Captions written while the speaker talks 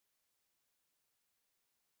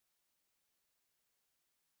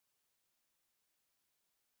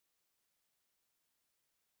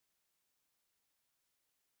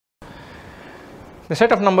The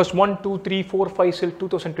set of numbers 1, 2, 3, 4, 5 till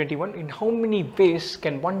 2021. In how many ways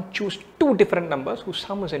can one choose two different numbers whose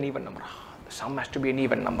sum is an even number? The sum has to be an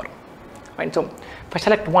even number. Fine. So if I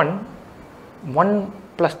select 1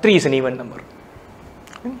 plus 3 is an even number.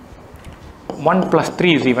 1 plus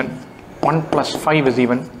 3 is even. 1 plus 5 is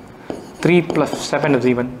even. 3 plus 7 is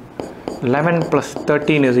even. 11 plus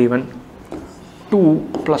 13 is even. 2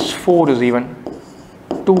 plus 4 is even.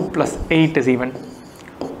 2 plus 8 is even.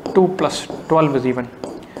 2 plus 12 is even.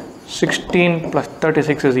 16 plus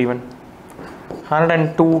 36 is even.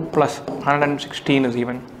 102 plus 116 is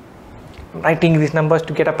even. I'm writing these numbers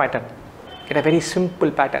to get a pattern. Get a very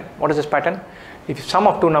simple pattern. What is this pattern? If sum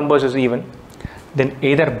of two numbers is even, then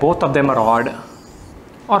either both of them are odd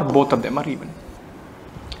or both of them are even.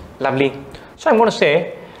 Lovely. So I'm going to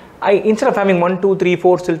say, instead of having 1, 2, 3,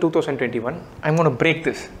 4 till 2021, I'm going to break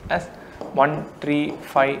this as 1, 3,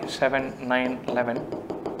 5, 7, 9, 11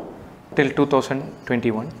 till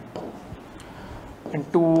 2021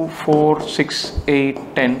 and 2, 4, 6,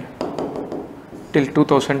 8, 10 till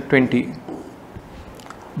 2020.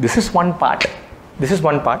 This is one part. This is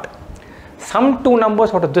one part. Some two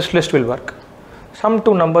numbers out of this list will work. Some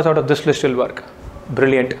two numbers out of this list will work.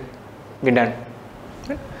 Brilliant. We're done.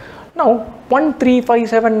 Now 1, 3, 5,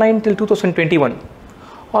 7, 9 till 2021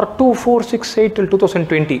 or 2, 4, 6, 8 till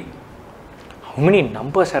 2020. How many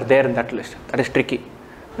numbers are there in that list? That is tricky.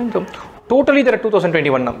 And so totally there are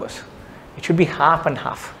 2021 numbers. It should be half and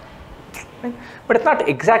half. Right? But it's not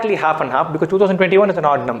exactly half and half because 2021 is an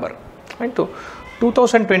odd number. Right? So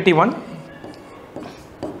 2021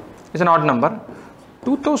 is an odd number.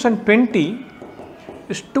 2020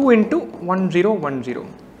 is 2 into 1010.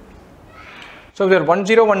 So we are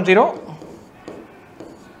 1010,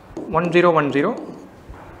 1010.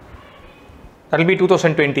 That will be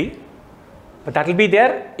 2020. But that will be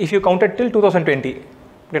there if you count it till 2020.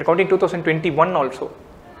 We are counting 2021 also.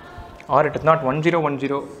 Or it is not 1010,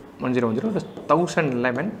 1010, it is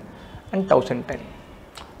 1011 and 1010.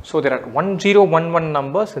 So there are 1011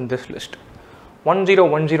 numbers in this list.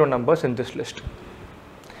 1010 numbers in this list.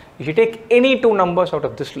 If you take any two numbers out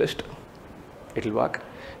of this list, it will work.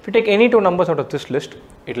 If you take any two numbers out of this list,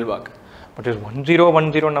 it will work. But there's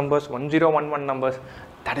 1010 numbers, 1011 numbers,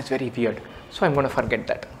 that is very weird. So I'm going to forget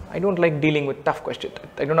that. I don't like dealing with tough questions.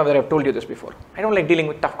 I don't know whether I've told you this before. I don't like dealing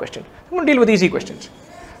with tough questions. I'm going to deal with easy questions.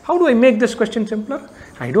 How do I make this question simpler?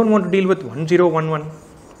 I don't want to deal with 1011,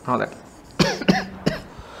 all that.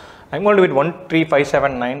 I'm going to do it 1, 3, 5,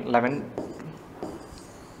 7, 9, 11.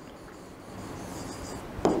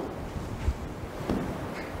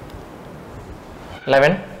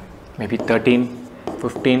 11, maybe 13,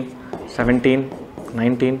 15, 17,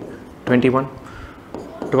 19, 21,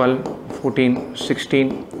 12, 14,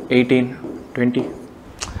 16, 18, 20.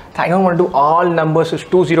 I don't want to do all numbers is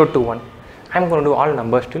 2021. I'm going to do all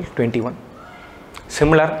numbers till 21.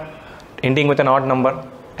 Similar, ending with an odd number.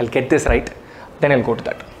 I'll get this right. Then I'll go to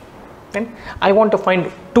that. Then I want to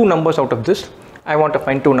find two numbers out of this. I want to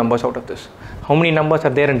find two numbers out of this. How many numbers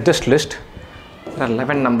are there in this list? There are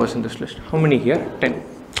 11 numbers in this list. How many here? 10.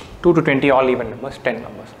 2 to 20 all even numbers, 10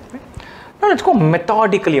 numbers. Okay. Now let's go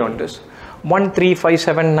methodically on this. 1, 3, 5,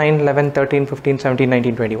 7, 9, 11, 13, 15, 17,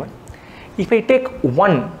 19, 21. If I take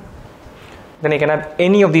 1, then I can have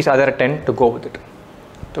any of these other 10 to go with it.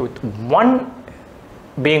 So with 1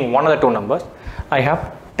 being one of the two numbers, I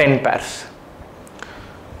have 10 pairs.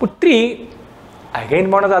 With 3, again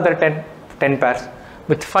one of the other 10 pairs.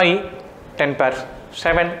 With 5, 10 pairs.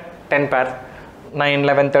 7, 10 pairs. 9,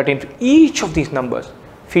 11, 13, each of these numbers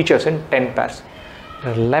features in 10 pairs.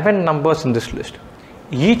 There are 11 numbers in this list.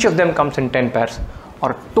 Each of them comes in 10 pairs.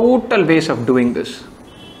 Our total ways of doing this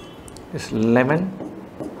is 11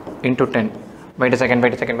 into 10. Wait a second.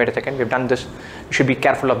 We've done this. You should be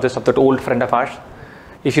careful of this, of that old friend of ours.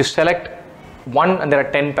 If you select 1 and there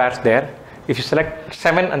are 10 pairs there, if you select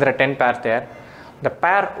 7 and there are 10 pairs there, the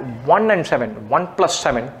pair 1 and 7, 1 plus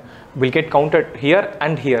 7 will get counted here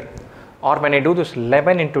and here. Or when I do this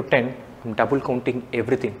 11 into 10, I'm double counting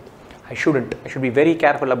everything. I shouldn't. I should be very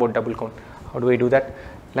careful about double count. How do I do that?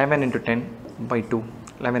 11 into 10 by 2,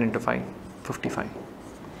 11 into 5, 55.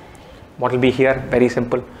 What will be here? Very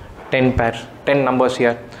simple. 10 pairs, 10 numbers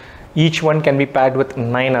here. Each one can be paired with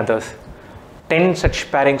 9 others. 10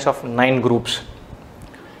 such pairings of 9 groups.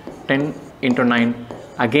 10 into 9.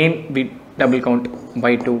 Again, we double count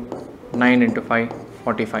by 2, 9 into 5,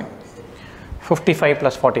 45. 55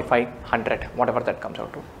 plus 45, 100, whatever that comes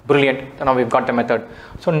out to. Brilliant. So now we've got the method.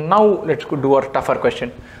 So now let's go do a tougher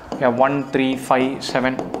question. We have 1, 3, 5,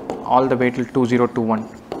 7, all the way till 2021.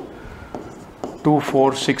 2,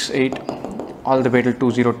 4, 6, 8, all the way till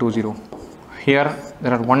 2020. Here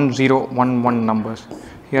there are 1 0 1 1 numbers.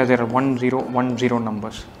 Here there are 1 0 1 0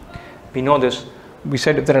 numbers. We know this. We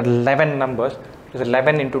said if there are 11 numbers, it is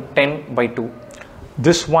 11 into 10 by 2.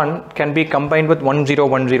 This one can be combined with 1 0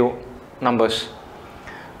 1 0 numbers.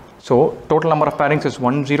 So total number of pairings is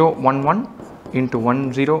 1 0 1 1 into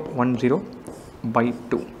 1 0 1 0 by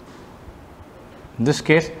 2. In this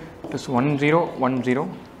case it is 1 0 1 0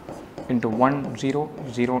 into 1 0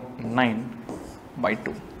 0 9 by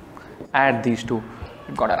 2. Add these two,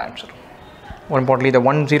 you got our answer. More importantly, the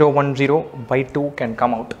 1 0 1 0 by 2 can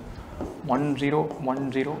come out 1 0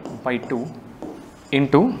 1 0 by 2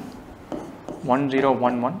 into 1 0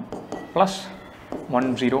 1 1 plus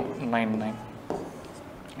 1 0 9 9.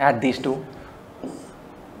 Add these two,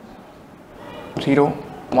 0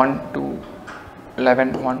 1 2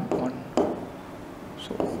 11 1 1.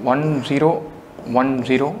 So 1 0 1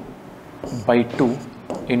 0 by 2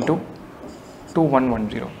 into 2 1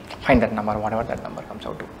 1 0. Find that number, whatever that number comes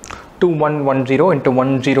out to. 2 1 1 0 into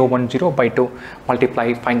 1 0 1 0 by 2.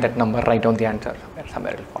 Multiply, find that number, write down the answer.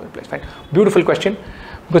 Somewhere it will fall in place. Right? Beautiful question.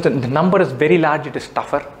 Because the number is very large, it is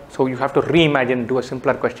tougher. So you have to reimagine, do a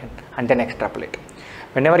simpler question and then extrapolate.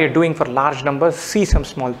 Whenever you're doing for large numbers, see some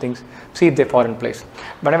small things, see if they fall in place.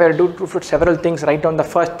 Whenever you do for several things, write down the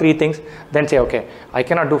first 3 things, then say, okay, I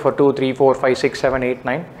cannot do for 2, 3, 4, 5, 6, 7, 8,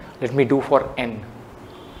 9. Let me do for n.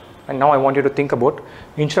 And now I want you to think about,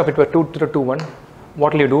 instead of it were 2 0 2 1,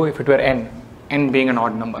 what will you do if it were n? N being an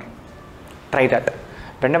odd number. Try that.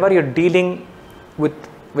 Whenever you're dealing with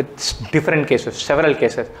different cases, several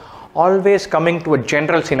cases, always coming to a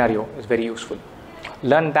general scenario is very useful.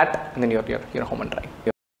 Learn that and then you're home and try.